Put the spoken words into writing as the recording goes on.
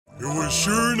It was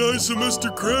sure nice of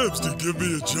Mr. Krabs to give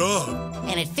me a job.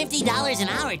 And at $50 an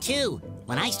hour, too.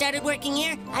 When I started working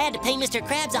here, I had to pay Mr.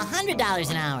 Krabs $100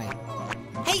 an hour.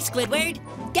 Hey, Squidward,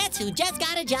 guess who just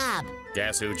got a job?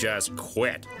 Guess who just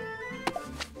quit?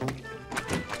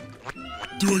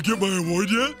 Do I get my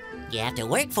award yet? You have to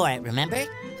work for it, remember?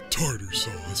 Tartar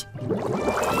sauce.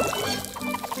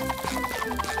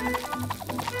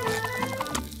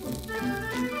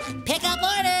 Pick up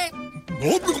order! Do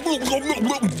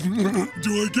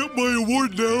I get my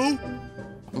award now?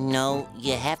 No,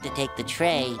 you have to take the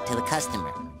tray to the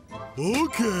customer.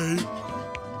 Okay.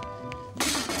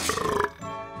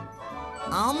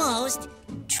 Almost.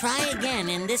 Try again,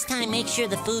 and this time make sure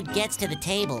the food gets to the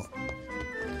table.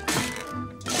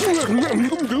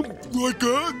 Like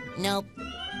that? Nope.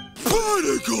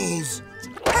 Tentacles!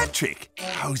 Patrick,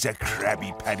 how's a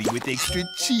Krabby Patty with extra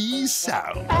cheese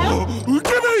sound?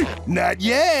 Gimme! Not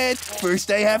yet.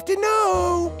 First I have to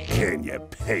know. Can you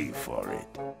pay for it?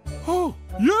 Oh,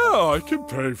 yeah, I can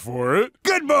pay for it.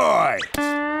 Good boy!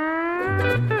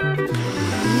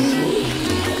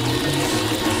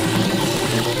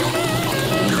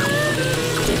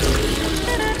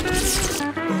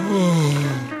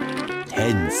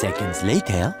 Ten seconds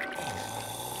later.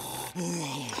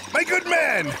 My good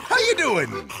man, how you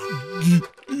doing?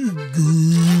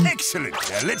 Excellent.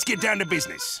 Let's get down to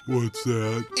business. What's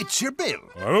that? It's your bill.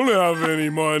 I don't have any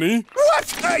money.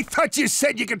 What? I thought you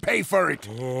said you could pay for it.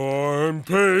 Oh, I'm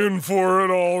paying for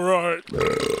it all right.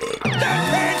 Not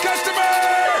paying customer!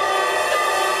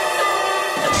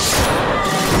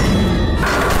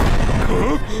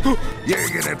 You're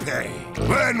gonna pay,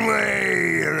 one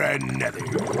way or another.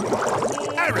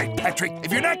 All right, Patrick,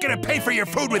 if you're not gonna pay for your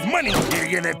food with money, you're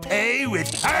gonna pay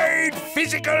with hard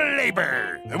physical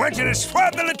labor. I want you to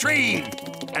swab the latrine.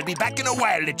 I'll be back in a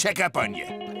while to check up on you.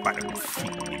 Bottom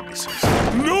feeding missus.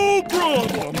 No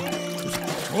problem.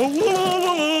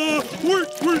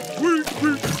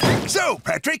 Wait. So,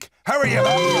 Patrick, how are you?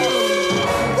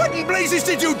 What in blazes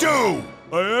did you do?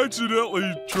 I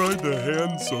accidentally tried the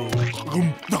hand soap.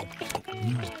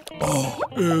 Oh,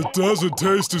 it doesn't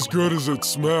taste as good as it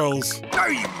smells.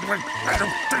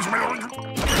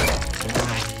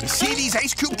 You see these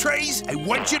ice cube trays? I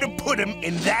want you to put them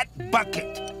in that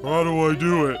bucket. How do I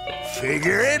do it?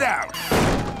 Figure it out.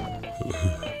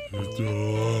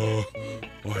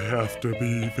 I have to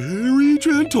be very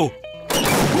gentle.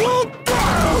 What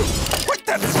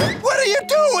the? What are you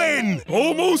doing?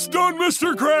 Almost done,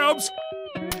 Mr. Krabs.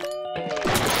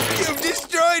 You've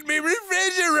destroyed me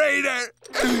refrigerator.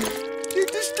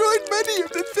 You've destroyed many of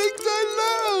the things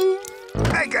I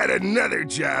love. I got another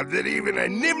job that even a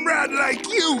Nimrod like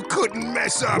you couldn't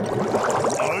mess up.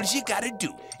 All you gotta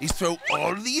do is throw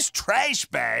all these trash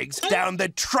bags down the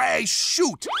trash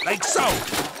chute, like so.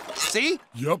 See?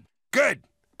 Yep. Good.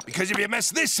 Because if you mess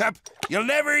this up, you'll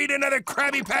never eat another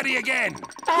Krabby Patty again.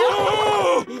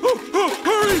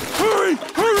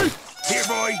 Hurry! Here,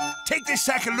 boy, take this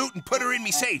sack of loot and put her in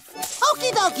me safe.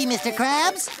 Okie dokie, Mr.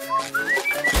 Krabs.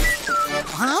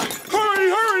 Huh?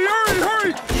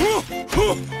 Hurry!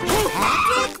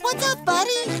 Patrick, what's up,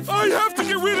 buddy? I have to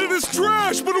get rid of this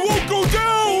trash, but it won't go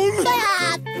down!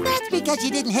 Ah, that's because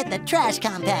you didn't hit the trash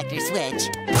compactor switch.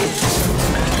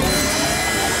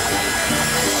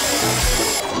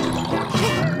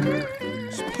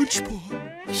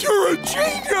 SpongeBob, you're a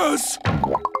genius!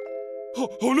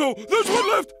 Oh no, there's one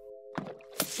left!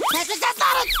 Patrick, that's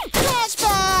not a trash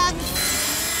bag!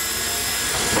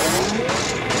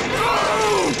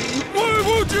 Oh! Why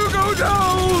won't you go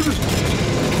down?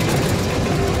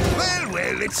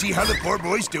 Well, let's see how the poor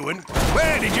boy's doing.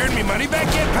 Well, did you earn me money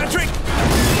back yet, Patrick?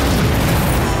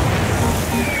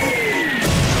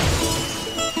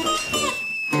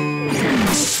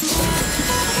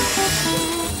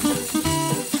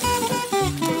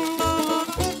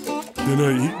 Can I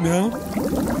eat now?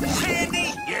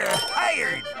 Sandy, you're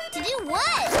hired. To do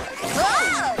what?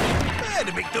 Whoa!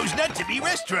 To make those nuts and be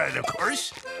restaurant, of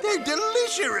course. They're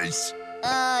delicious.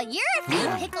 You're a few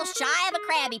pickles shy of a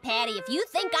Krabby Patty if you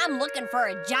think I'm looking for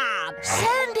a job.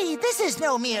 Sandy, this is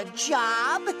no mere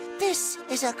job. This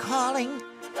is a calling.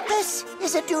 This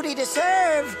is a duty to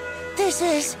serve. This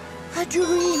is a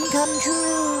dream come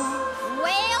true.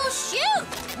 Well, shoot!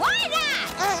 Why not?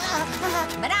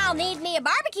 But I'll need me a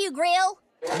barbecue grill.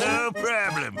 No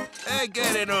problem. I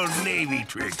got an old Navy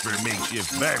trick for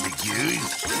makeshift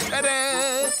barbecues.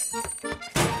 Ta-da!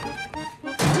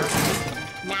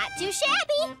 Not too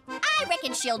shabby. I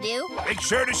reckon she'll do. Make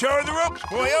sure to show her the ropes,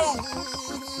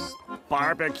 boyo.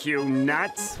 Barbecue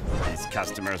nuts? These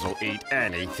customers will eat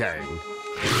anything.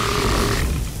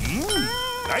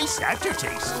 Nice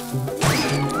aftertaste.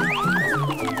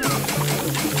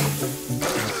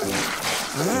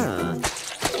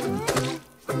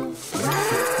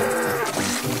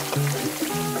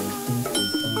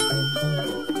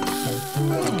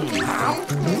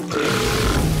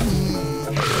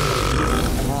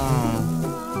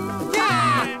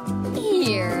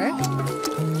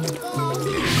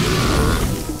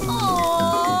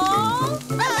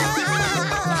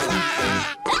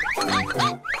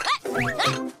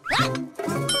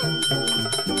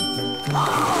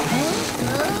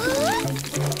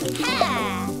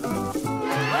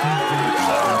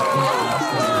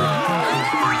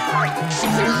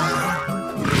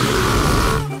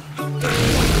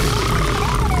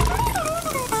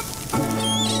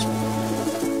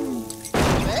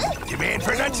 Time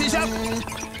for nuts is up.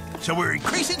 So we're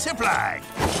increasing supply.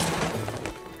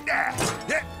 That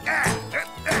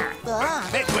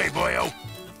way, boyo.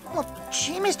 Well,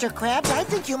 gee, Mr. Krabs, I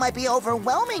think you might be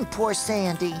overwhelming poor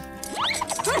Sandy.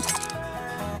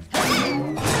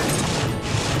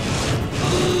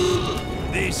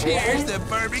 This here's the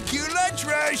barbecue lunch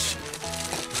rush.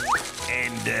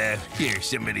 And, here,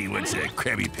 somebody wants a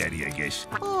Krabby Patty, I guess.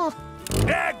 Oh.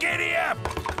 Giddy up!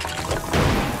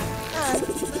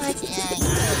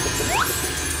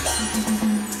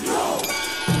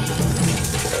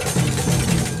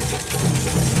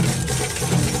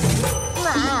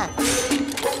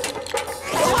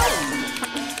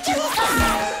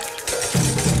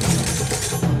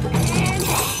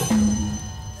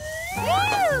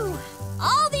 Woo!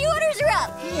 All the orders are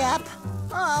up. Yep,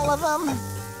 all of them.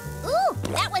 Ooh,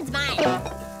 that one's mine.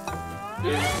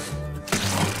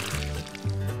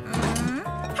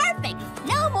 Perfect.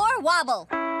 No more wobble.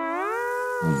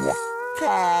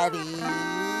 Patty.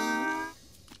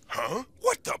 Huh?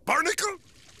 What the barnacle?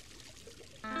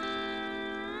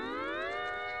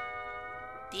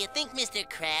 Do you think Mr.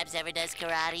 Krabs ever does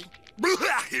karate?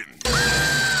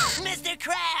 Mr.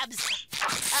 Krabs!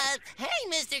 Hey,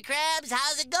 Mr. Krabs,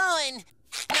 how's it going?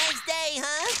 Nice day,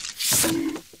 huh?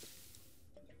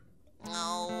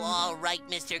 Oh, all right,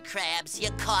 Mr. Krabs,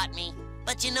 you caught me.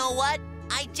 But you know what?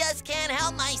 I just can't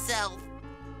help myself.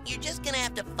 You're just gonna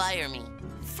have to fire me.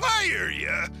 Fire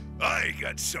ya? I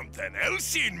got something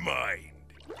else in mind.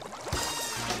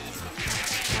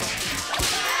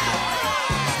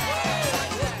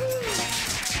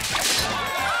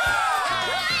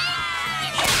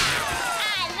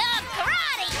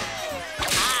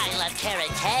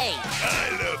 Hey! I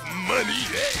love money,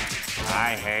 eh?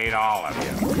 I hate all of you.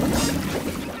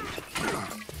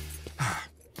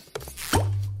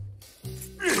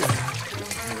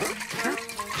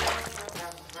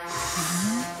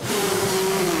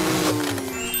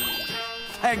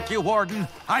 Thank you, Warden.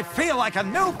 I feel like a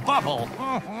new Bubble.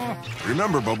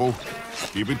 Remember, Bubble,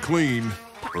 keep it clean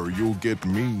or you'll get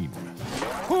mean.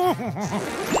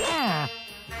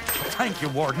 Thank you,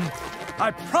 Warden. I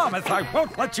promise I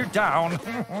won't let you down.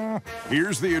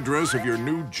 Here's the address of your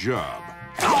new job.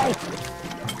 Oh!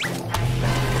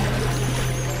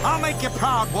 I'll make you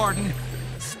proud, Warden.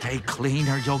 Stay clean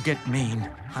or you'll get mean.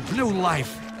 A new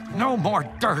life, no more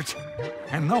dirt,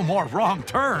 and no more wrong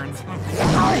turns.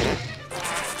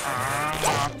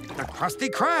 The Krusty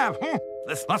Krab.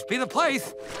 This must be the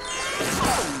place.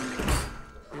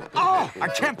 Oh, I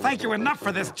can't thank you enough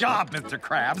for this job, Mr.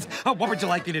 Krabs. What would you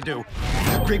like me to do?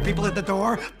 Greet people at the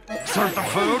door? Serve the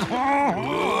food?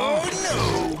 Oh,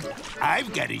 no!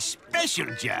 I've got a special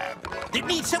job that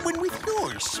needs someone with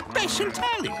your special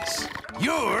talents.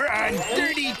 You're on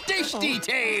Dirty Dish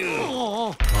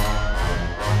Detail.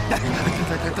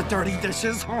 The dirty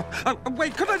dishes?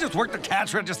 Wait, could I just work the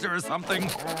cash register or something?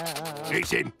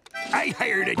 Listen, I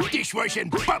hired a dishwashing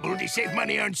bubble to save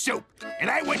money on soap, and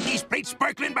I want these plates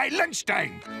sparkling by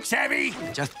lunchtime. Savvy?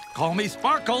 Just call me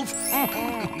Sparkles.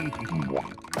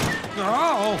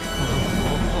 Oh!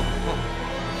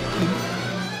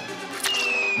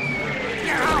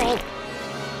 Ow!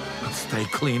 Stay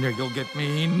clean or you'll get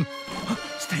mean.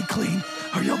 Stay clean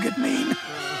or you'll get mean.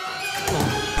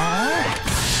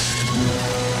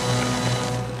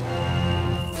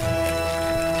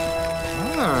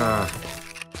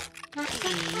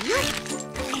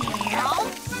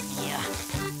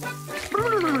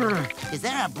 Is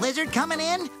there a blizzard coming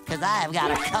in? Because I've got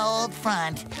a cold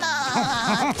front.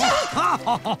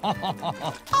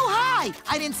 Oh, hi!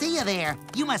 I didn't see you there.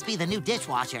 You must be the new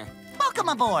dishwasher. Welcome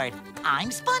aboard. I'm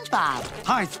SpongeBob.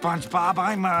 Hi, SpongeBob.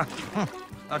 I'm,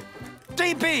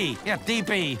 DB. Yeah,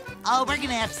 DB. Oh, we're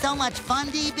gonna have so much fun,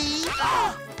 DB.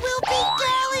 We'll be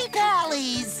galley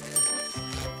pallies.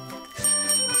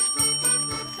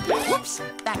 Whoops,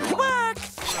 back to work.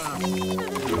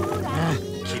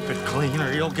 Keep it clean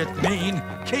or you'll get mean.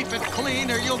 Keep it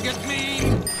clean or you'll get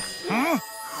mean. Huh?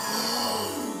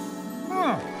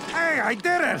 Hey, I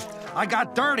did it. I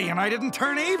got dirty and I didn't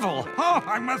turn evil. Oh,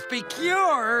 I must be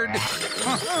cured.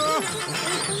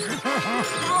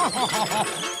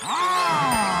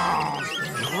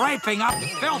 Scraping up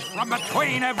filth from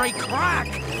between every crack.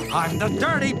 I'm the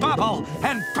dirty Bubble,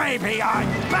 and baby, I'm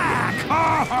back.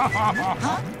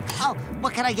 Huh? Oh,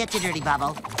 what can I get you, Dirty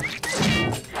Bubble? The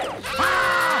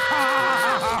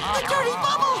Dirty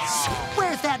Bubble!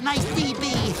 Where's that nice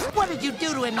DB? What did you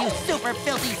do to him, you super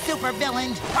filthy super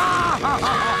villain?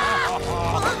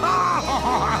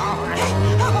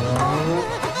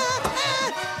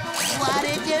 What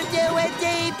did you do with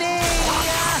DB?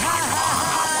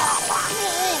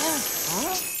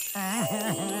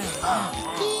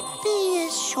 DB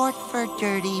short for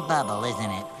Dirty Bubble, isn't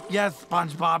it? Yes,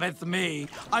 SpongeBob, it's me.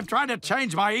 I'm trying to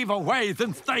change my evil ways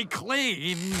and stay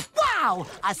clean. Wow!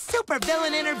 A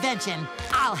supervillain intervention.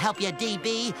 I'll help you,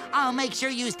 DB. I'll make sure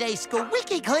you stay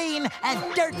squeaky clean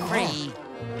and dirt-free.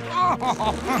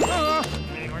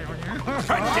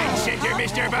 Front and center,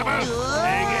 Mr. Bubble.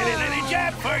 I got another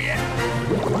job for you.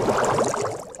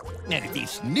 Now,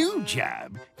 this new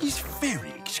job is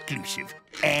very exclusive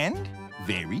and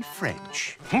very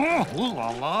French. Ooh la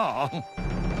la.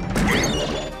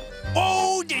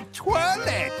 Oh, the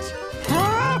toilet!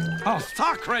 Oh,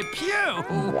 Squidward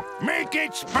Q! Make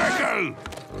it sparkle!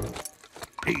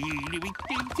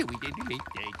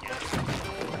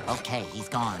 Okay, he's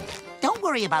gone. Don't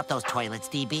worry about those toilets,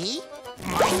 DB.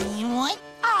 What?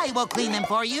 I will clean them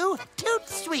for you. Toot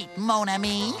sweet, mon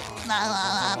ami.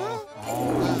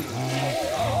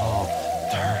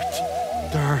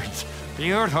 Dirt.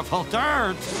 Beautiful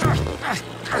dirt.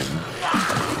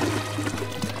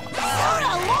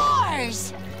 Soda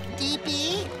Lors!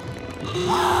 DB?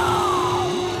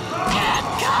 Get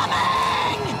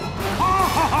coming!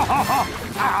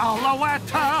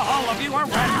 Alouette, all of you are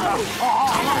wet.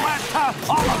 Alouette,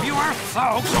 all of you are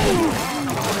soaked.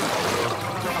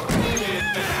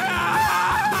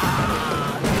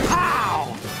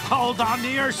 How? Hold on to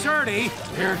your shirty.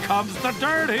 Here comes the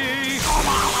dirty.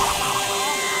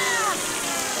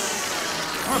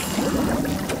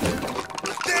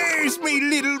 There's me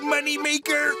little money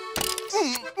maker.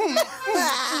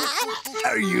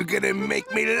 Are you gonna make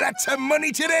me lots of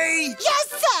money today? Yes,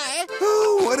 sir!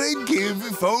 Oh, what I'd give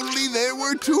if only there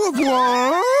were two of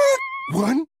what?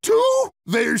 One, two?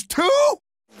 There's two?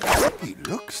 He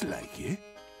looks like you.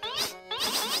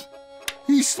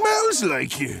 He smells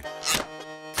like you.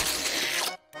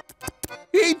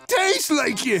 He tastes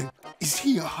like you. Is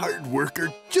he a hard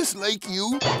worker just like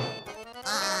you?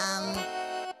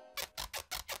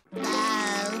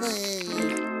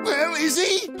 Well, is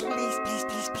he?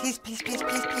 Please.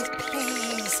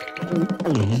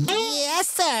 Yes,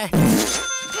 sir.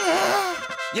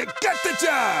 You got the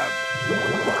job!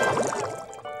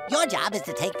 Your job is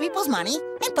to take people's money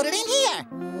and put it in here.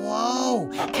 Whoa,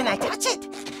 can I touch it?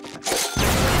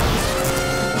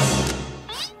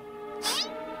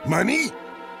 Money?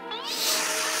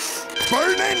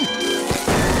 Burning?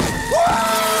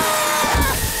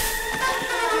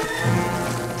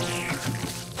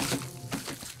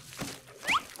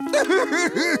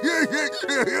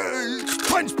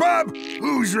 SpongeBob,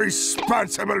 who's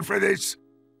responsible for this?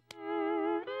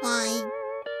 I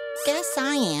guess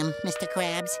I am, Mr.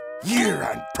 Krabs. You're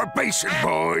on probation,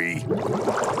 boy.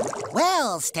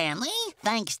 Well, Stanley,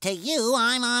 thanks to you,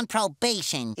 I'm on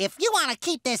probation. If you want to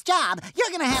keep this job,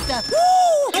 you're gonna have to...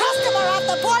 Woo! Customer off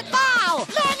the port bow!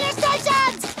 Man your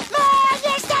stations! Man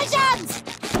your stations!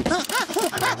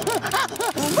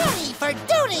 Ready for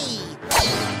duty!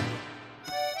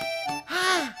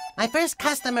 My first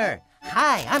customer.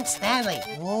 Hi, I'm Stanley.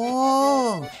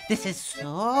 Whoa, this is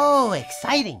so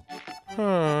exciting.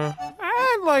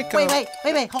 I'd like a...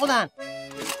 Wait, hold on.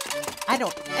 I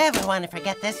don't ever want to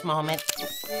forget this moment.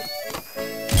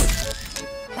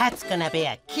 That's gonna be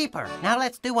a keeper. Now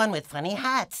let's do one with funny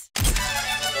hats.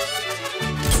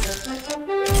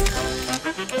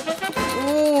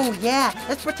 Ooh, yeah,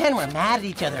 let's pretend we're mad at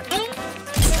each other.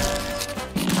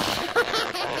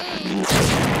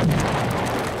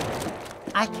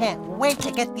 I can't wait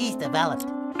to get these developed.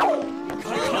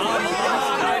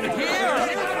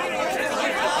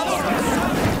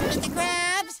 Mr.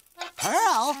 Krabs?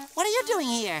 Pearl, what are you doing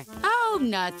here? Oh,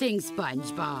 nothing,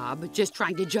 SpongeBob. Just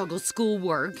trying to juggle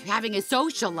schoolwork, having a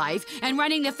social life, and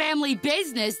running the family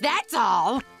business, that's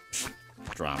all.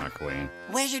 Drama queen.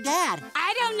 Where's your dad?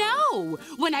 I don't know.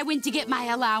 When I went to get my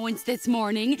allowance this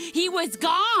morning, he was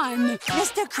gone.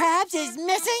 Mr. Krabs is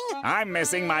missing? I'm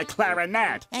missing my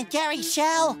clarinet. And Gary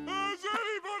Shell? Has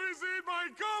anybody seen my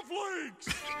cufflinks?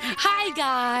 Hi,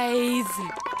 guys.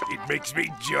 It makes me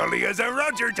jolly as a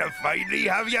Roger to finally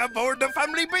have you aboard the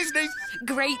family business.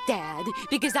 Great, Dad,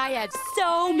 because I have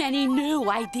so many new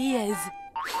ideas.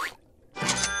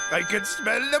 I can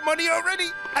smell the money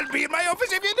already. I'll be in my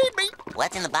office if you need me.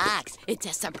 What's in the box? It's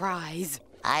a surprise.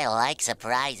 I like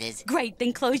surprises. Great,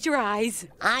 then close your eyes.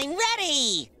 I'm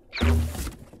ready!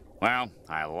 Well,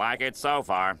 I like it so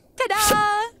far.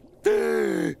 Ta-da!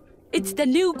 It's the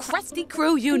new Krusty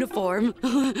Crew uniform.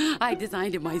 I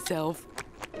designed it myself.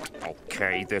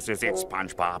 Okay, this is it,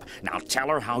 SpongeBob. Now tell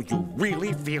her how you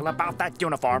really feel about that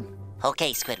uniform.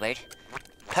 Okay, Squidward.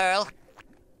 Pearl.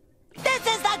 This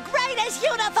is the greatest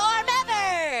uniform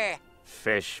ever!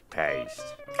 Fish paste.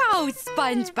 Oh,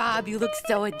 SpongeBob, you look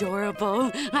so adorable.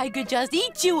 I could just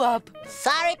eat you up.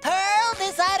 Sorry, Pearl,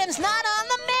 this item's not on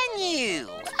the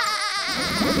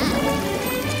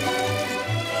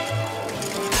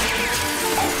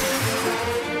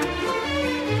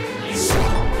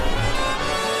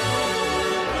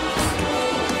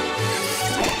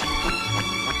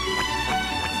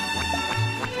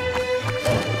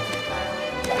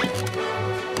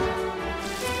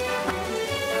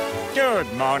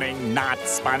Good morning, not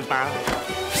SpongeBob.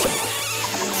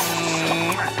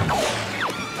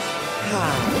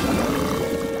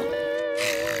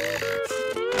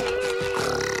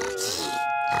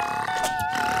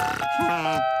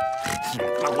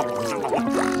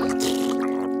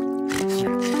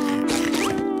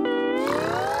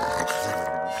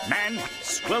 Men,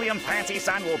 Squilliam Fancy's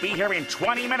son will be here in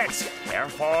 20 minutes.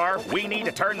 Therefore, we need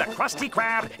to turn the Krusty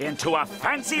Krab into a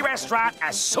fancy restaurant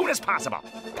as soon as possible.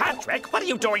 Patrick, what are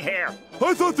you doing here?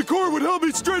 I thought the core would help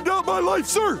me straighten out my life,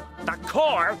 sir. The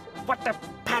core? What the...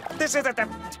 Pat, this isn't the...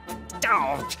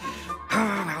 Oh.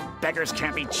 Well, beggars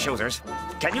can't be choosers.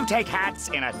 Can you take hats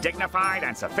in a dignified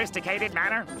and sophisticated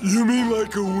manner? You mean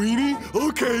like a weenie?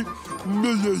 Okay.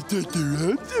 May I take your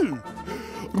hat, sir?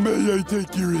 May I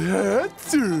take your hat,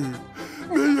 sir?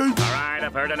 May I... All right,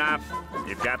 I've heard enough.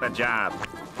 You've got the job.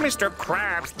 Mr.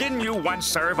 Krabs, didn't you once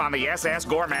serve on the SS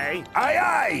Gourmet? Aye,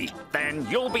 aye. Then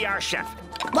you'll be our chef.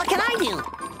 What can I do?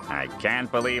 I can't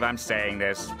believe I'm saying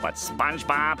this, but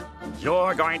SpongeBob,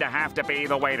 you're going to have to be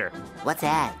the waiter. What's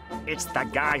that? It's the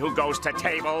guy who goes to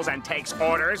tables and takes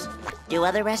orders. Do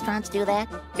other restaurants do that?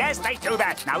 Yes, they do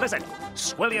that. Now listen,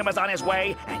 Squilliam is on his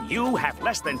way, and you have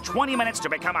less than 20 minutes to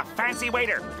become a fancy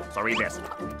waiter. So read this.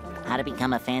 How to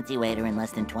become a fancy waiter in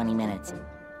less than 20 minutes.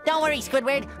 Don't worry,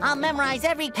 Squidward. I'll memorize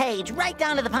every page, right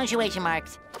down to the punctuation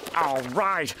marks. All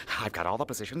right. I've got all the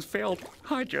positions filled.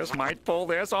 I just might pull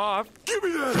this off. Give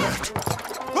me that hat!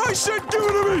 I said give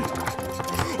it to me!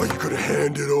 Are you gonna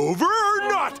hand it over or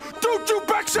not? Don't you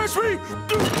backsash me!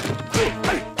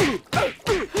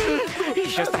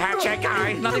 He's just a hat check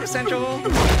guy. Nothing essential.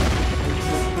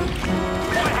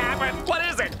 What happened? What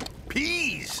is it?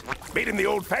 Peas. Made in the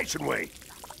old-fashioned way.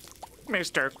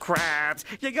 Mr. Krabs,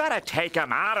 you gotta take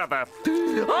him out of the...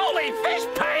 Holy fish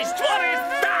paste! What is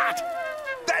that?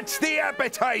 That's the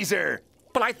appetizer.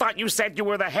 But I thought you said you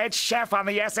were the head chef on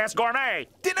the SS Gourmet.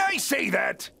 Did I say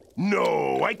that?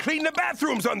 No, I cleaned the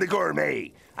bathrooms on the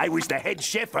Gourmet. I was the head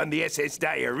chef on the SS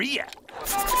Diarrhea.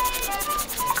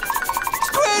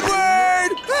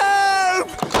 Squidward! Help!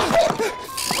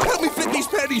 Help me fit these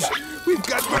patties. We've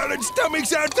got growling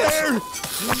stomachs out there.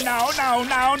 No, no,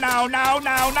 no, no, no,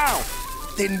 no, no.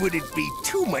 Then would it be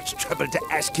too much trouble to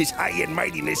ask His High and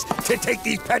Mightiness to take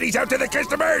these patties out to the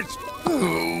customers?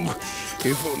 Oh,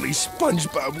 if only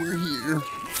SpongeBob were here.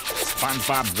 If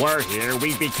SpongeBob were here,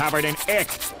 we'd be covered in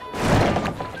ick.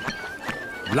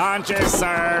 Lunch is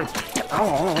served.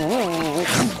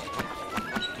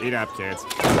 Eat up, kids.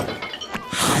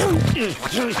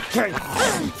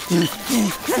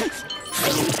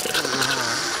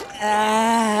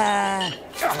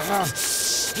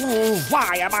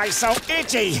 Why am I so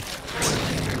itchy?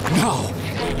 No.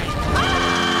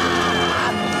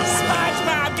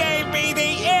 SpongeBob gave me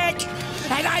the ick,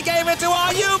 and I gave it to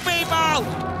all you people.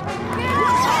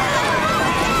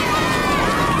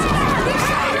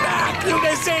 Stay back, you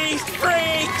diseased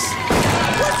freaks!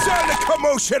 What's all the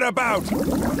commotion about?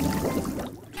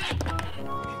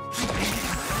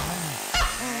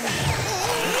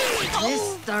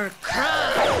 Mr.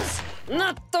 Krabs,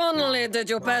 not only did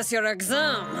you pass your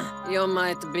exam, you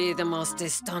might be the most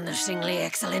astonishingly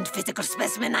excellent physical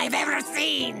specimen I've ever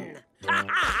seen.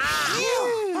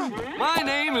 My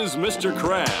name is Mr.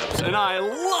 Krabs, and I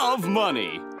love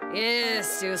money.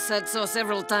 Yes, you said so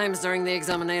several times during the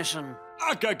examination.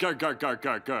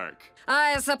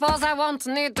 I suppose I won't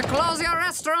need to close your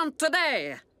restaurant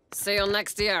today. See you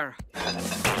next year.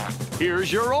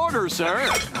 Here's your order, sir.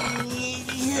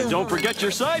 And don't forget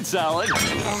your side salad.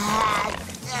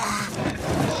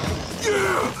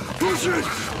 Yeah! Push it!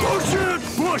 Push it!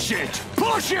 Push it!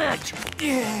 Push it!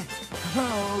 Yeah.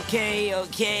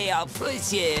 Okay, I'll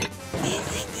push it.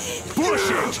 Push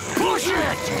it! Push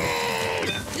it!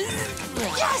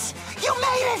 Yes! You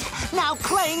made it! Now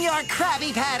claim your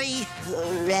Krabby Patty!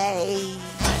 Hooray!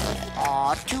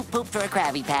 Aw, too poop for a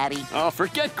Krabby Patty. Oh,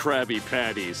 forget Krabby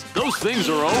Patties. Those things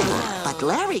are over. But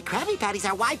Larry, Krabby Patties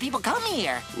are why people come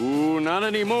here. Ooh, not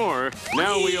anymore.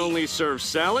 Now we only serve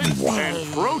salad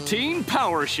and protein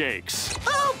power shakes.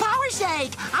 Oh, Power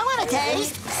Shake! I want a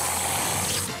taste!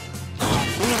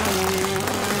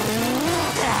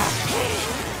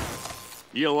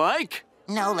 You like?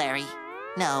 No, Larry.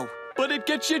 No. But it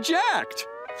gets you jacked.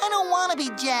 I don't want to be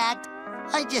jacked.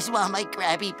 I just want my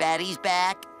Krabby Patties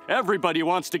back. Everybody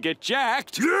wants to get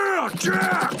jacked. Yeah,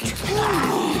 jacked!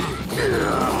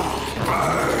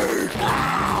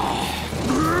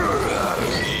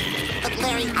 But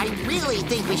Larry, I really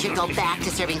think we should go back to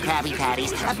serving Krabby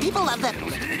Patties. People love them.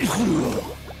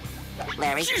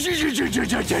 Larry?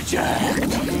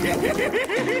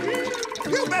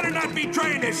 You better not be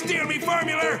trying to steal me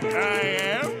formula! I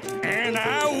am, and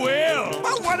I will.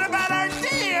 But what about our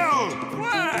deal?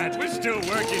 What? We're still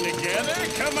working together.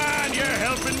 Come on, you're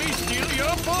helping me steal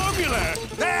your formula.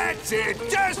 That's it!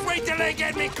 Just wait till I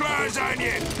get me claws on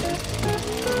you!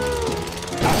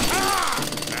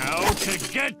 Now to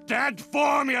get that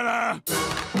formula!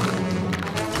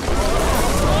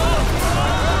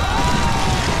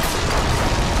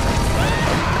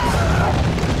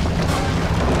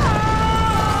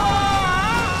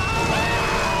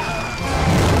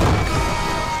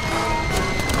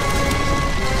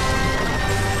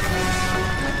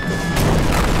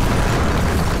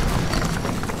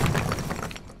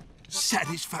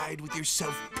 Satisfied with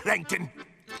yourself, Plankton?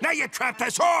 Now you trapped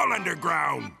us all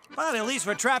underground! Well, at least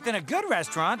we're trapped in a good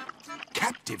restaurant.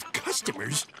 Captive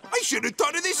customers? I should have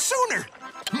thought of this sooner!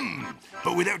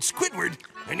 But without Squidward,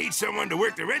 I need someone to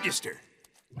work the register.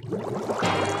 The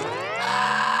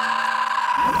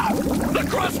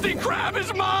Krusty Krab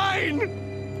is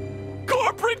mine!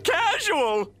 Corporate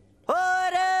casual!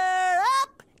 Order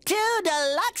up! 2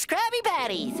 deluxe Krabby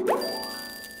Patties!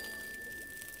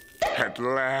 At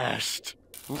last.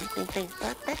 There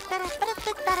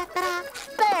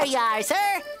you are,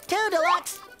 sir. 2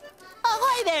 deluxe.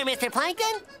 Ahoy there, Mr.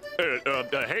 Plankton. Hey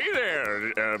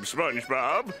there,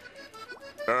 SpongeBob.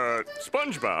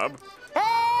 SpongeBob?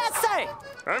 Yes, sir.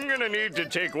 I'm gonna need to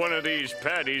take one of these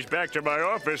patties back to my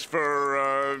office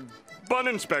for, bun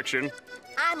inspection.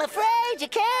 I'm afraid you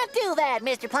can't do that,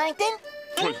 Mr. Plankton.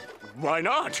 Why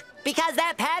not? Because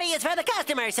that patty is for the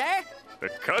customer, sir. The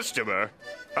customer?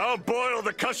 I'll boil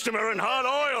the customer in hot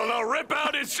oil and I'll rip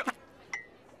out his...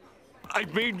 I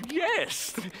mean,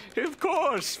 yes, of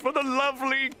course, for the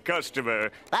lovely customer.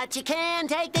 But you can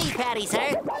take these patties,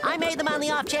 sir. I made them on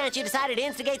the off chance you decided to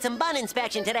instigate some bun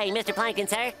inspection today, Mr. Plankton,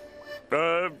 sir.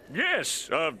 Yes,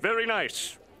 very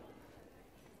nice.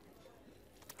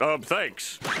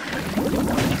 Thanks.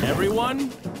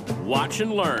 Everyone, watch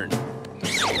and learn.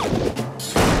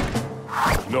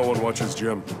 No one watches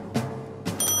Jim.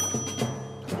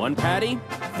 One patty,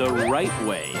 the right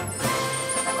way.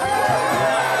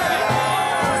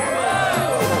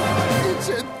 It's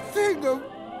a thing of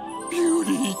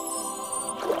beauty.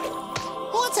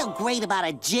 What's so great about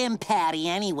a Jim patty,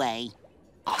 anyway?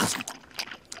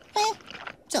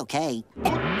 It's okay.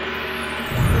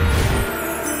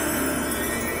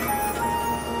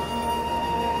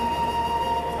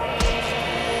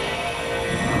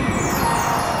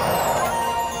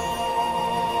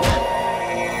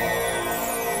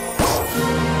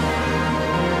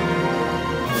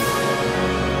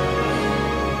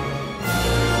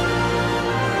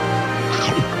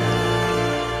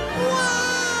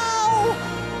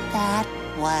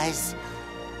 Was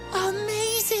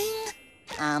amazing.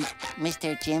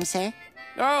 Mr. Jim, sir?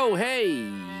 Oh, hey,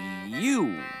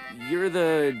 you. You're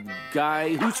the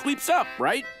guy who sweeps up,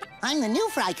 right? I'm the new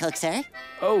fry cook, sir.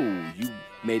 Oh, you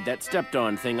made that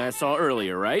stepped-on thing I saw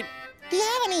earlier, right? Do you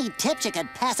have any tips you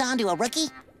could pass on to a rookie?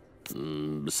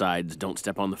 Besides, don't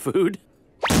step on the food.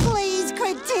 Please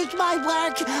critique my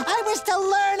work. I wish to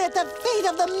learn at the feet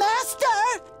of the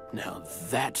master. Now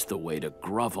that's the way to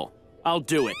grovel. I'll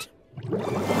do it.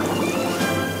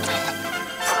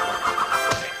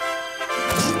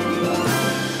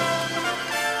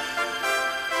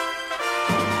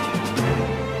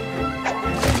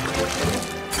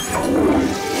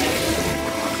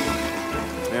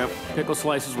 Yep, pickle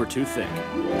slices were too thick.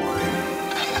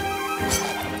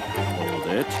 Hold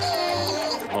it.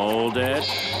 Hold it.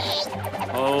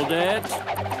 Hold it.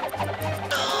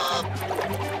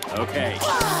 Okay.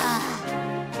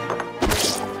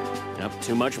 Yep,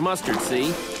 too much mustard,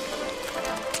 see?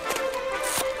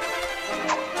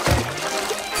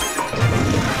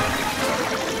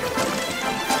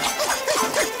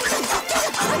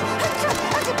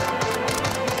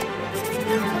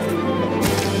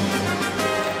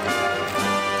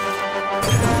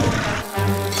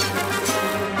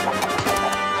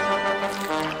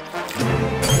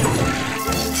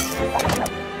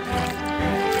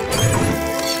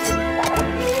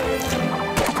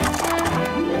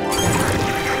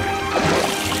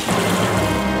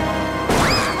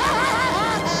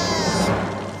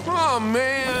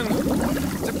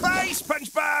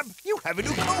 Have a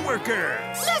new co-worker.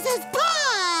 This is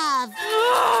Bob!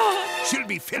 She'll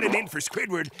be filling in for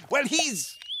Squidward while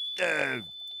he's, on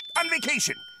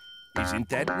vacation. Isn't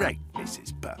that right,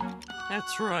 Mrs. Bob?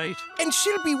 That's right. And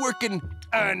she'll be working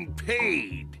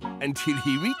unpaid until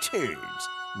he returns,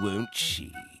 won't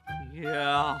she?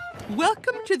 Yeah.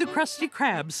 Welcome to the Krusty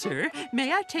Krab, sir.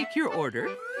 May I take your order?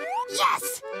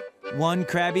 Yes! 1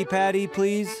 Krabby Patty,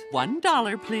 please.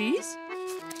 $1, please.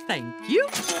 Thank you.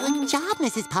 Good job,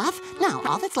 Mrs. Puff. Now,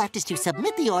 all that's left is to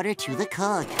submit the order to the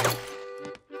cook.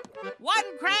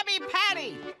 1 Krabby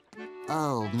Patty.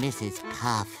 Oh, Mrs.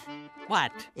 Puff.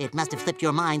 What? It must have slipped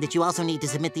your mind that you also need to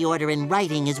submit the order in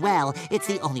writing as well. It's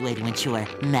the only way to ensure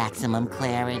maximum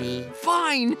clarity.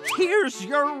 Fine. Here's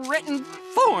your written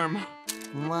form.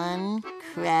 1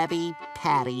 Krabby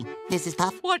Patty. Mrs.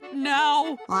 Puff? What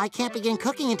now? Well, I can't begin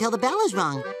cooking until the bell is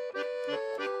rung.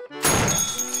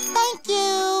 Thank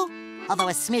you! Although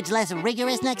a smidge less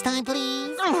rigorous next time,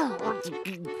 please. Order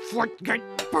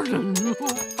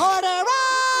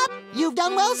up! You've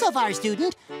done well so far,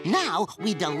 student. Now,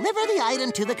 we deliver the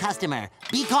item to the customer.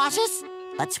 Be cautious,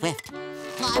 but swift.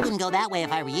 Well, I wouldn't go that way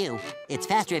if I were you. It's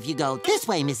faster if you go this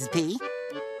way, Mrs. P.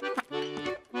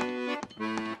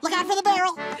 Look out for the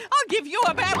barrel. I'll give you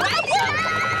a barrel.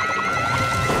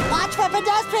 Watch for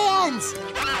pedestrians!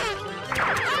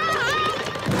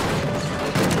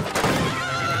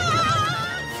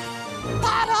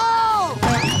 Pothole!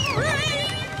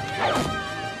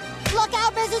 Look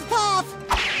out, Mrs. Puff!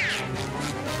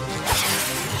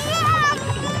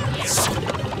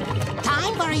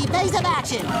 Time for evasive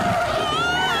action!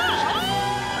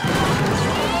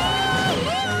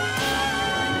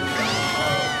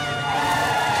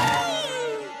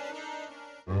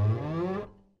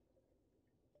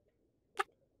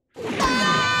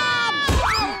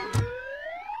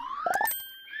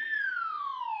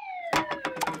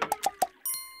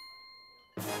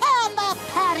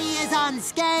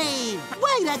 Unscathed!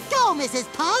 Way to go, Mrs.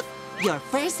 Puff! Your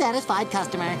first satisfied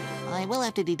customer. I will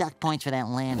have to deduct points for that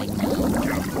landing.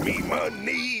 Give me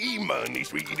money, money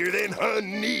sweeter than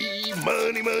honey.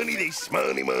 Money, money this,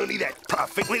 money, money that.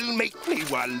 Profit will make me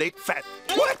wallet fat.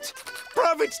 What?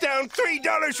 Profit's down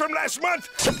 $3 from last month.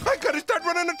 I gotta start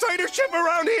running a tighter ship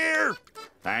around here.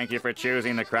 Thank you for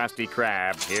choosing the Krusty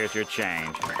Krab. Here's your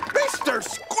change. Mr.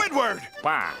 Squidward!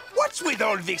 Wow. What's with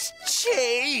all this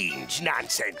change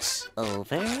nonsense?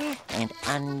 Over and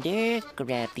under,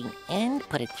 grab the end,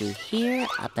 put it through here,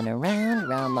 up and around,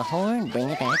 round the horn, bring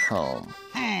it back home.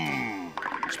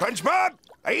 SpongeBob,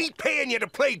 I ain't paying you to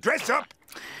play dress-up.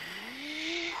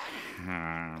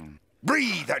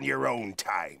 Breathe on your own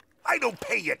time. I don't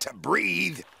pay you to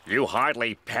breathe. You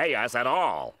hardly pay us at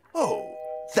all. Oh,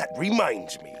 that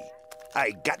reminds me.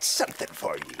 I got something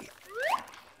for you.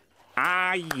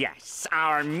 Ah, yes,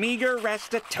 our meager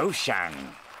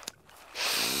restitution.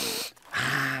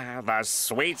 Ah, the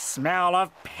sweet smell of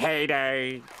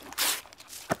payday.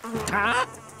 Huh?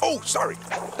 Oh, sorry.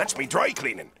 That's me dry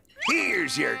cleaning.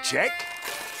 Here's your check,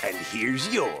 and here's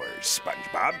yours,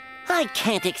 SpongeBob. I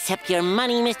can't accept your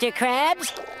money, Mr.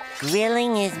 Krabs.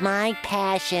 Grilling is my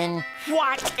passion.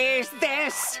 What is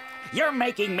this? You're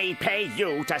making me pay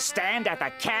you to stand at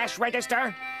the cash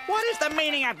register? What is the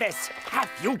meaning of this? Have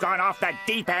you gone off the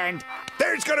deep end?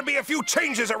 There's gonna be a few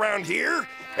changes around here.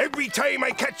 Every time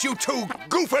I catch you two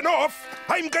goofing off,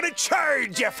 I'm gonna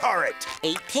charge you for it.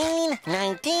 18,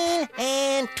 19,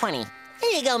 and 20.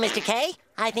 Here you go, Mr. K.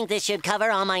 I think this should cover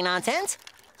all my nonsense.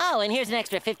 Oh, and here's an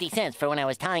extra 50 cents for when I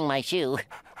was tying my shoe.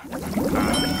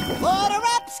 Order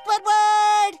up,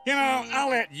 Squidward! You know, I'll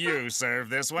let you serve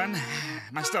this one.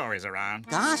 My stories are on.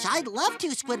 Gosh, I'd love to,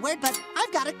 Squidward, but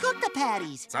I've got to cook the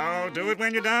patties. So do it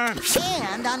when you're done.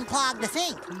 And unclog the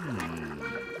sink.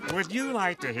 Would you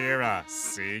like to hear a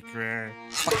secret?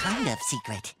 What kind of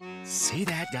secret? See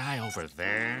that guy over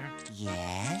there?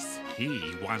 Yes?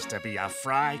 He wants to be a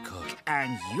fry cook,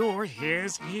 and you're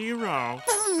his hero.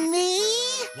 Me?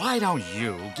 Why don't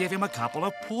you give him a couple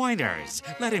of pointers?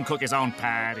 Let him cook his own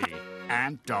patty.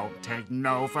 And don't take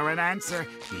no for an answer.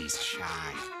 He's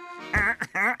shy.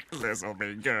 This'll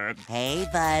be good. Hey,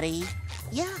 buddy.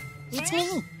 Yeah, it's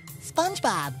me,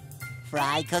 SpongeBob.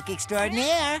 Fry cook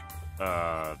extraordinaire.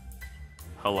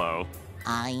 Hello.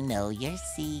 I know your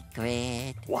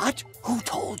secret. What? Who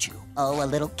told you? Oh, a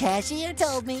little cashier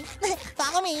told me.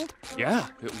 Follow me. Yeah,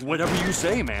 whatever you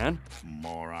say, man.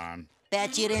 Moron.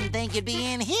 Bet you didn't think you'd be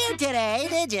in here today,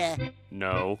 did you?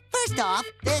 No. First off,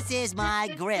 this is my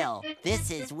grill. This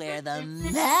is where the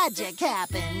magic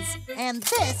happens. And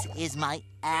this is my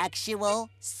actual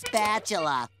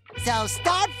spatula. So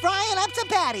start frying up some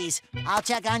patties. I'll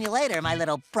check on you later, my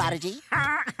little prodigy.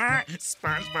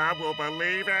 SpongeBob will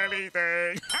believe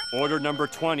anything. Order number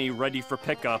 20 ready for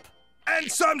pickup.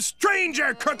 And some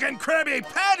stranger cooking Krabby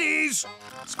Patties!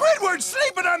 Squidward's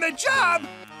sleeping on the job!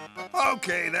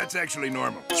 Okay, that's actually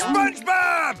normal.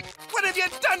 SpongeBob! What have you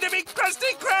done to me,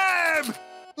 Krusty Krab?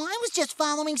 Well, I was just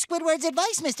following Squidward's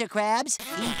advice, Mr. Krabs.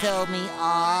 He told me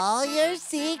all your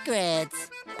secrets.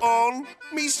 All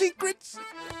me secrets?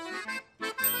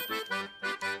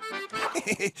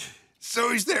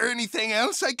 So is there anything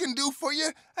else I can do for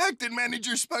you, acting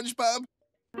manager SpongeBob?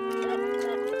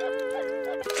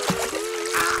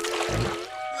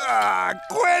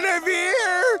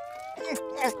 Guinevere!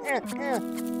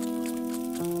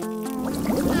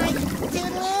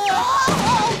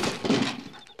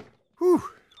 Whew,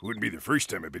 wouldn't be the first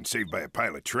time I've been saved by a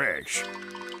pile of trash.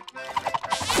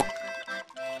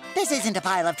 This isn't a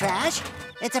pile of trash.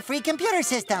 It's a free computer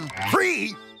system.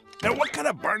 Free? Now what kind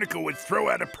of barnacle would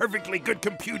throw out a perfectly good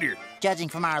computer? Judging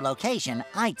from our location,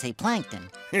 I'd say Plankton.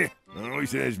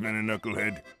 Always has been a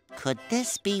knucklehead. Could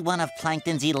this be one of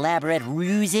Plankton's elaborate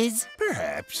ruses?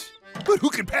 Perhaps. But who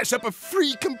can pass up a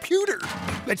free computer?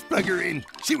 Let's plug her in,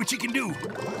 see what she can do.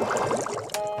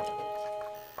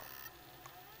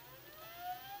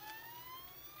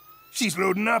 She's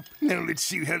loading up. Now let's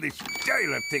see how this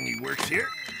dial-up thingy works here.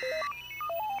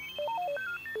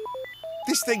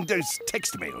 This thing does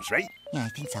text mails, right? Yeah, I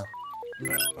think so.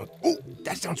 Oh,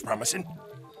 that sounds promising.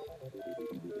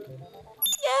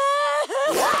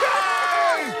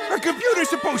 Our computer's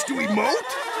supposed to emote.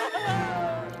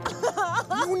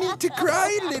 No need to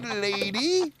cry, little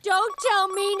lady. Don't tell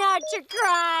me not to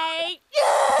cry.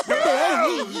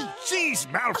 She's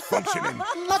malfunctioning.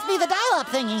 Must be the dial-up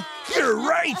thingy. You're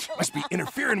right. Must be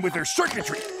interfering with her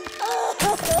circuitry.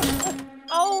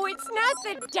 Oh, it's not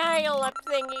the dial-up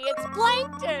thingy, it's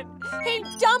Plankton. He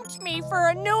dumped me for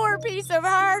a newer piece of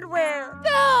hardware.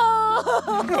 No!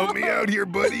 Help me out here,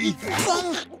 buddy.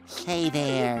 Hey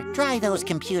there, dry those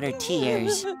computer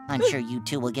tears. I'm sure you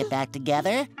two will get back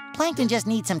together. Plankton just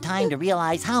needs some time to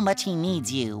realize how much he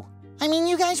needs you. I mean,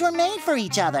 you guys were made for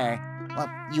each other. Well,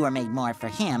 you were made more for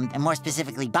him, and more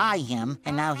specifically by him,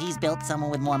 and now he's built someone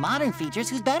with more modern features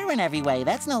who's better in every way.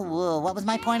 That's no... what was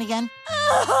my point again?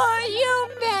 Oh, you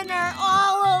men are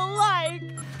all alike.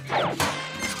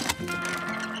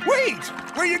 Wait!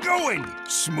 Where you going?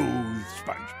 Smooth,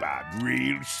 SpongeBob,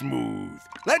 real smooth.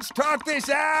 Let's talk this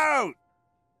out!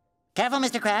 Careful,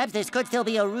 Mr. Krabs, this could still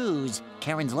be a ruse.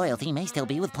 Karen's loyalty may still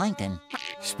be with Plankton.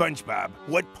 SpongeBob,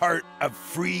 what part of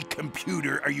free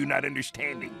computer are you not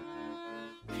understanding?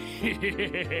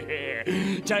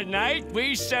 Tonight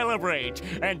we celebrate,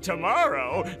 and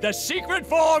tomorrow the secret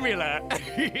formula.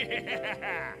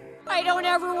 I don't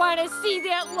ever want to see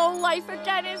that lowlife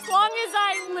again as long as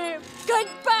I live.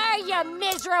 Goodbye, you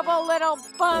miserable little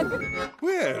bug.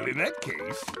 Well, in that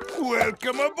case,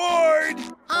 welcome aboard!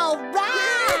 All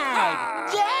right!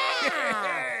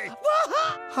 Yeah!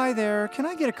 Hi there, can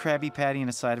I get a Krabby Patty and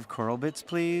a side of Coral Bits,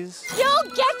 please? You'll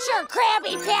get your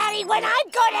Krabby Patty when I'm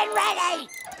good and ready!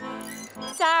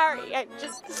 Sorry, I'm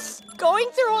just going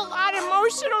through a lot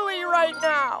emotionally right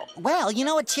now. Well, you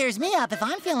know what cheers me up if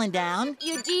I'm feeling down?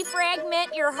 You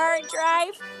defragment your hard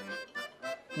drive?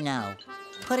 No.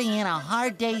 Putting in a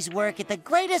hard day's work at the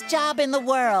greatest job in the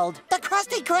world, the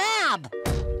Krusty Krab!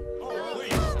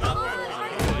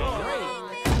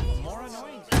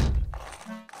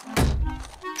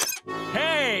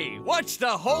 Hey, what's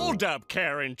the holdup,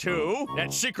 Karen 2?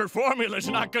 That secret formula's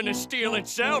not gonna steal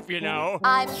itself, you know.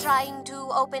 I'm trying to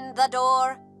open the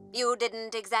door. You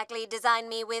didn't exactly design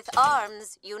me with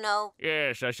arms, you know.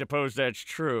 Yes, I suppose that's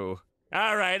true.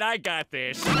 All right, I got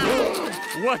this.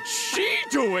 What's she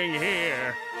doing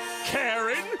here?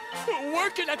 Karen?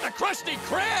 Working at the Krusty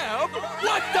Krab?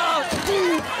 What the?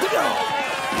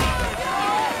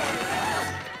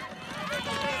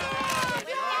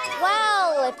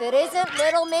 Well, if it isn't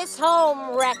Little Miss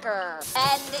Homewrecker.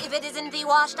 And if it isn't the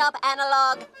washed-up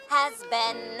analog,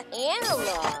 has-been.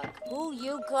 Analog? Who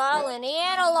you call an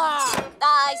analog?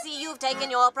 I see you've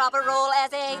taken your proper role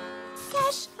as a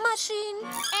cash machine.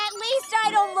 At least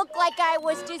I don't look like I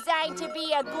was designed to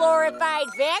be a glorified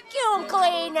vacuum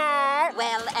cleaner.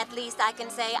 Well, at least I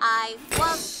can say I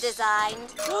was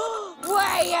designed.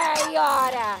 Way I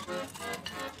oughta.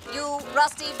 You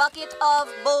rusty bucket of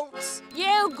bolts.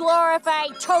 You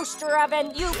glorified toaster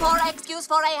oven. You poor excuse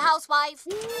for a housewife.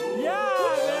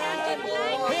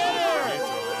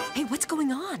 Hey, what's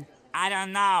going on? I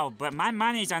don't know, but my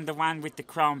money's on the one with the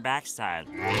chrome backside.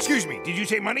 Excuse me, did you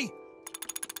say money?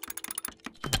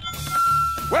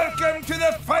 Welcome to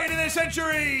the fight of the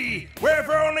century, where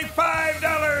for only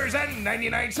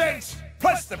 $5.99,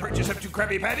 plus the purchase of 2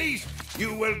 Krabby Patties,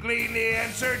 you will glean the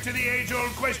answer to the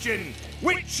age-old question,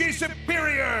 which is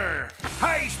superior?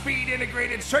 High-speed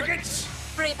integrated circuits?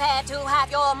 Prepare to have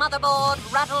your motherboard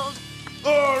rattled.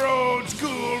 Or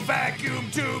old-school vacuum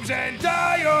tubes and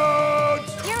diodes?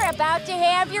 You're about to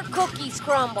have your cookies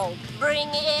crumbled. Bring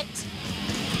it.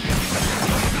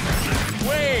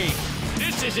 Wait,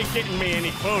 this isn't getting me any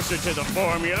closer to the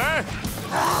formula.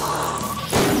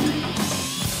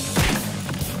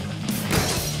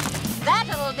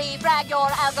 That'll will defrag your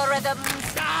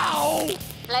algorithms. Ow!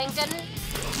 Plankton.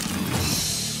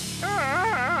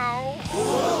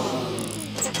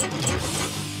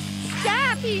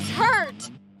 Stop, he's hurt.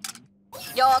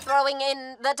 You're throwing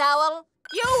in the towel?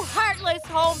 You heartless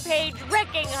homepage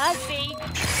wrecking hussy.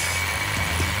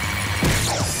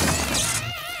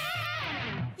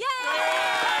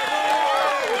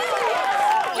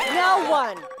 No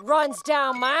one runs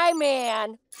down my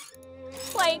man.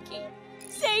 Planky,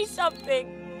 say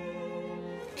something.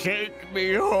 Take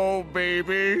me home,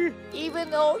 baby. Even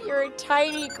though you're a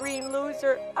tiny green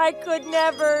loser, I could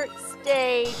never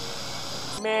stay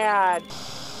mad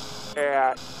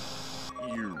at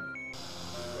you.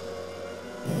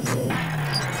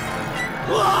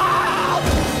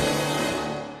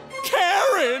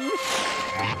 Karen!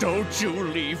 Don't you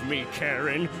leave me,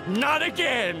 Karen. Not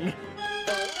again.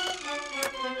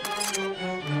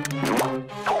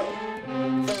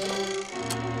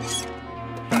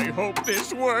 I hope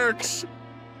this works.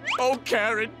 Oh,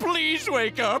 Karen, please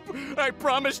wake up. I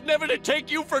promise never to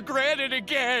take you for granted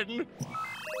again.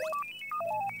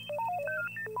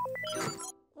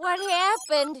 What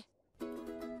happened?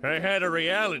 I had a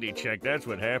reality check, that's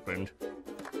what happened.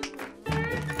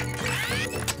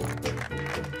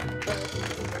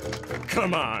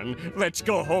 Come on, let's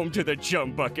go home to the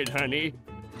jump bucket, honey.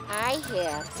 I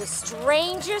had the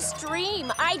strangest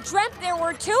dream. I dreamt there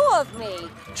were two of me.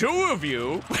 Two of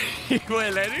you?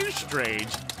 Well, that is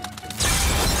strange.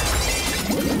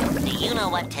 Do you know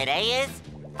what today is?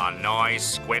 Annoy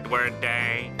Squidward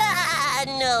Day. Ah,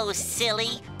 no,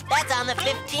 silly. That's on the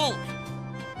 15th.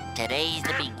 Today's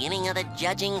the beginning of the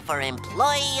judging for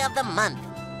Employee of the Month.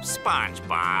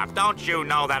 SpongeBob, don't you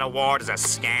know that award is a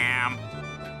scam?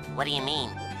 What do you mean?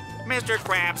 Mr.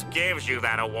 Krabs gives you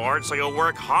that award so you'll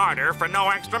work harder for no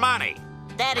extra money.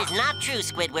 That is not true,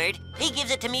 Squidward. He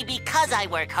gives it to me because I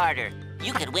work harder.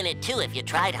 You could win it too if you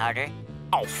tried harder.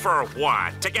 Oh, for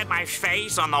what? To get my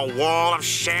face on the wall of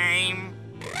shame?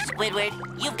 Squidward,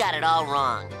 you've got it all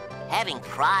wrong. Having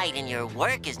pride in your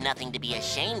work is nothing to be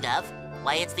ashamed of.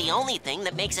 Why, it's the only thing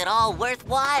that makes it all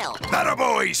worthwhile. Atta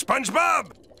boy,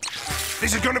 SpongeBob!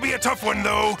 This is gonna be a tough one,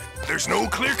 though. There's no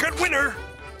clear-cut winner.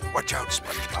 Watch out,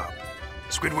 SpongeBob.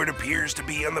 Squidward appears to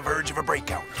be on the verge of a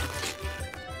breakout.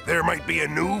 There might be a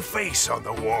new face on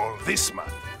the wall this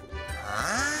month.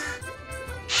 Huh?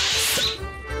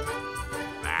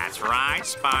 That's right,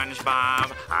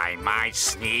 SpongeBob. I might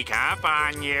sneak up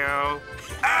on you.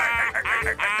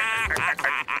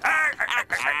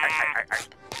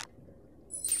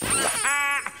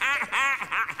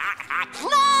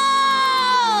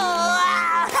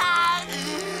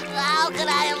 How could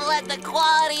I have let the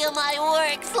quality of my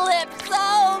work slip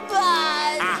so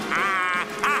much?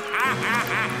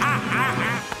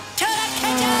 To the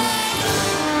kitchen!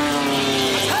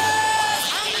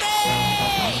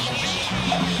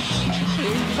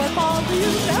 But Bobby,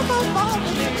 you never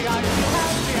bother me. I'm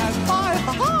happy and fine,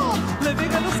 ha-ha!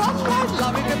 Living in the sunlight,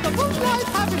 loving in the moonlight,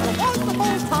 having a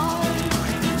wonderful time.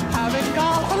 Having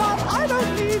got a lot, I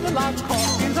don't need a lot,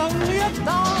 coffee's only a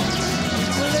dime.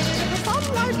 Living in the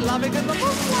sunlight, loving in the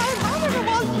moonlight, having a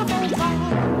wonderful time.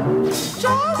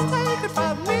 Just take it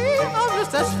from me, I'm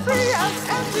just as free as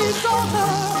any daughter.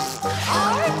 I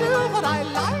do what I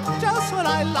like, just what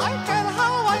I like, and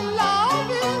how I love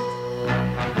it.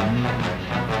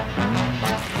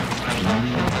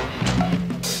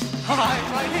 I'm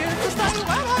right here to stay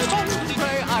when I want to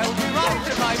play. I'll be right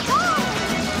in my time.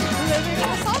 Living in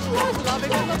the sunlight,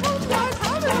 loving in the moonlight,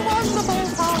 having a wonderful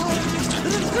time.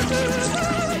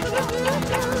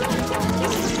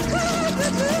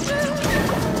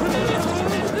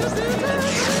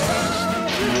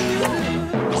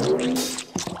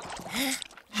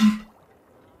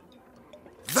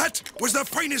 That was the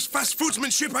finest fast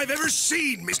foodsmanship I've ever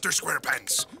seen, Mr.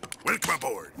 SquarePants. Welcome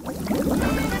aboard.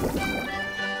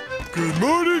 Good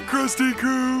morning, Krusty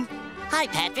Crew. Hi,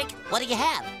 Patrick. What do you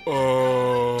have?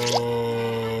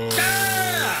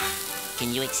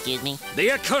 Can you excuse me?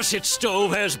 The accursed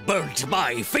stove has burnt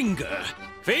my finger.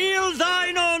 Feel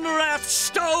thine own wrath,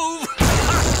 stove!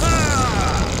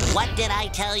 What did I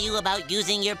tell you about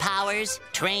using your powers,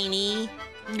 trainee?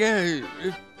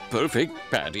 Perfect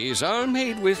patties are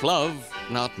made with love,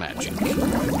 not magic.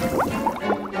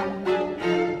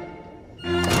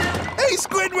 Hey,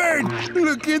 Squidward!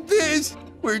 Look at this!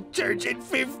 We're charging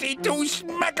 52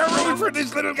 smackaroos for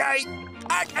this little guy!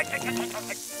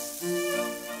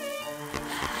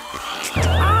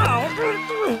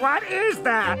 Oh, what is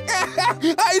that?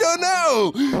 I don't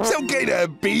know! Some kind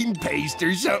of bean paste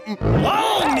or something.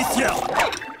 Oh, monsieur!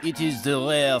 It is the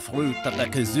rare fruit of the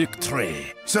kazuk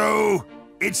tree. So,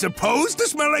 It's supposed to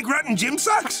smell like rotten gym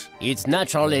socks? Its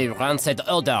naturally rancid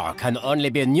odor can only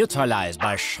be neutralized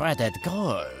by shredded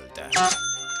gold.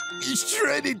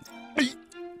 Shredded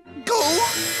gold?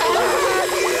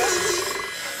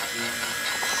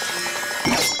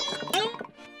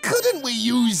 Couldn't we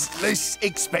use less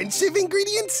expensive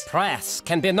ingredients? Price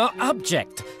can be no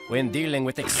object when dealing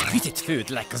with exquisite food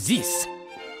like this.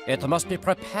 It must be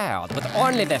prepared with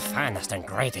only the finest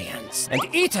ingredients and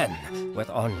eaten with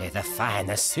only the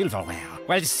finest silverware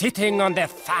while sitting on the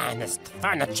finest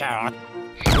furniture.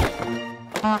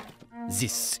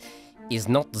 This is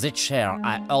not the chair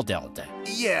I ordered.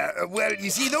 Yeah, well, you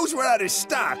see, those were out of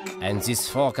stock. And this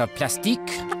fork of plastic,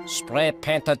 spray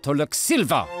painted to look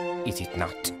silver, is it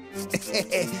not?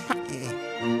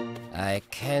 I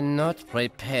cannot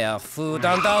prepare food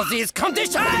under these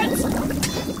conditions!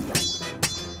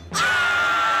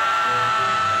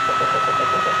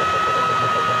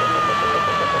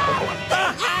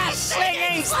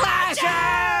 Slinging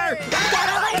slasher! Get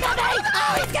away from me!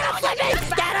 Oh, he's gonna flip me!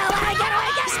 Get away, get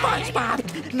away, get away! SpongeBob,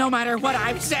 no matter what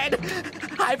I've said,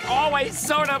 I've always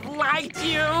sort of liked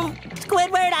you.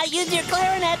 Squidward, I used your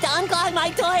clarinet to unclog my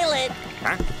toilet.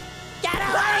 Huh? Get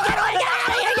away, get away, get out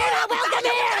of here! You're not welcome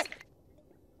here!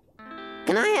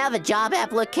 Can I have a job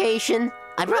application?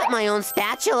 I brought my own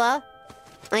spatula.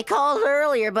 I called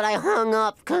earlier, but I hung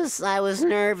up because I was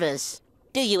nervous.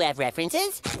 Do you have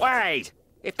references? Wait!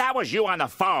 If that was you on the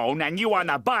phone and you on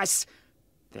the bus,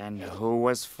 then who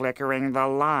was flickering the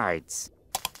lights?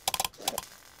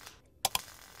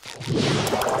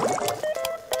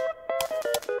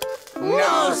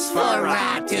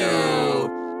 Nosferatu!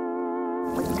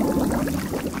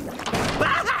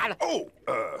 Oh,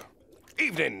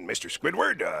 evening, Mr.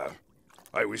 Squidward.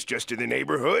 I was just in the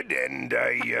neighborhood, and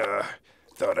I,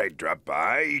 thought I'd drop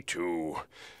by to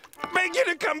beg you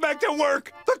to come back to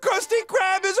work. The Krusty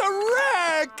Krab is a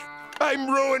wreck! I'm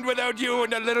ruined without you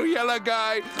and the little yellow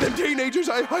guy. The teenagers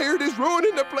I hired is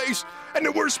ruining the place. And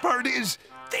the worst part is,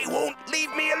 they won't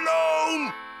leave me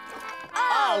alone.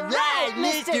 All right,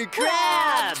 Mr.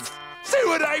 Krabs! See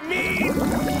what I mean?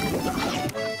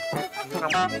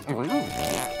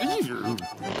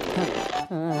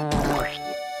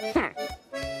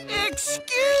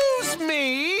 Excuse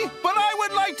me, but I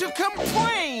would like to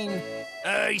complain.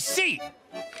 I see.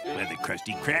 Well, the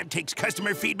Krusty Krab takes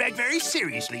customer feedback very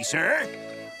seriously, sir.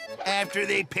 After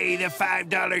they pay the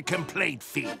 $5 complaint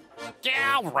fee.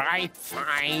 Yeah, right,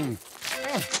 fine.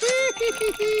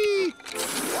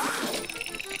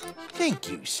 Thank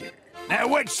you, sir. Now,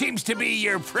 what seems to be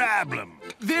your problem?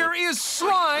 There is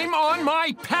slime on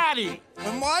my patty.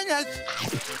 And mine has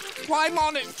slime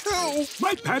on it, too.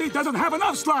 My patty doesn't have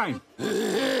enough slime.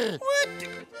 What?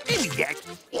 Give me that.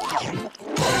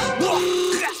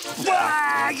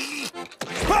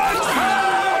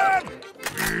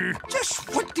 Just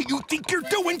what do you think you're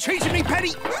doing chasing me,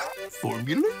 Patty?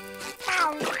 Formula?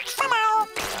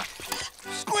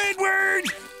 Squidward!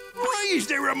 Why is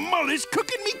there a mullet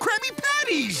cooking me Krabby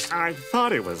Patties? I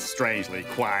thought it was strangely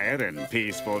quiet and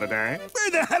peaceful today. Where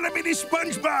the hell have been is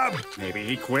SpongeBob? Maybe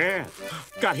he quit,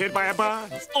 got hit by a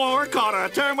bus, or caught a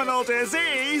terminal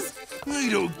disease. I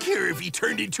don't care if he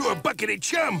turned into a bucket of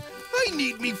chum. I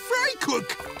need me fry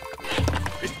cook.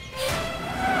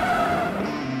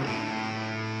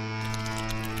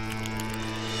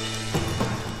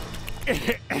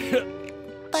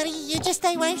 Buddy, you just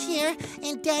stay right here,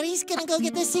 and Daddy's gonna go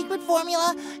get the secret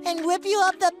formula and whip you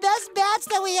up the best batch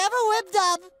that we ever whipped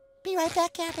up. Be right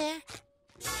back, Care Bear.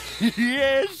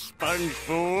 Yes, Sponge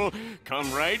Fool. Come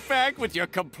right back with your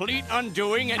complete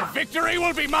undoing, and victory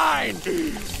will be mine.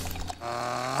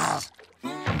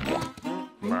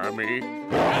 Mommy.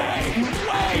 Hey,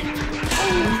 wait!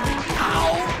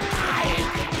 Ow!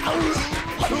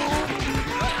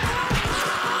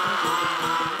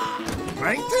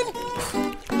 Plankton?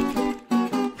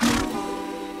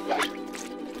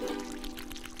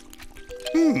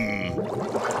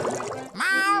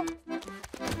 Meow.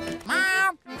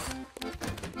 Meow.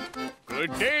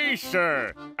 Good day,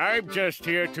 sir. I'm just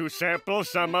here to sample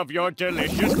some of your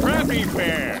delicious Krabby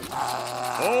fare.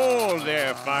 Oh,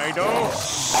 there, Fido.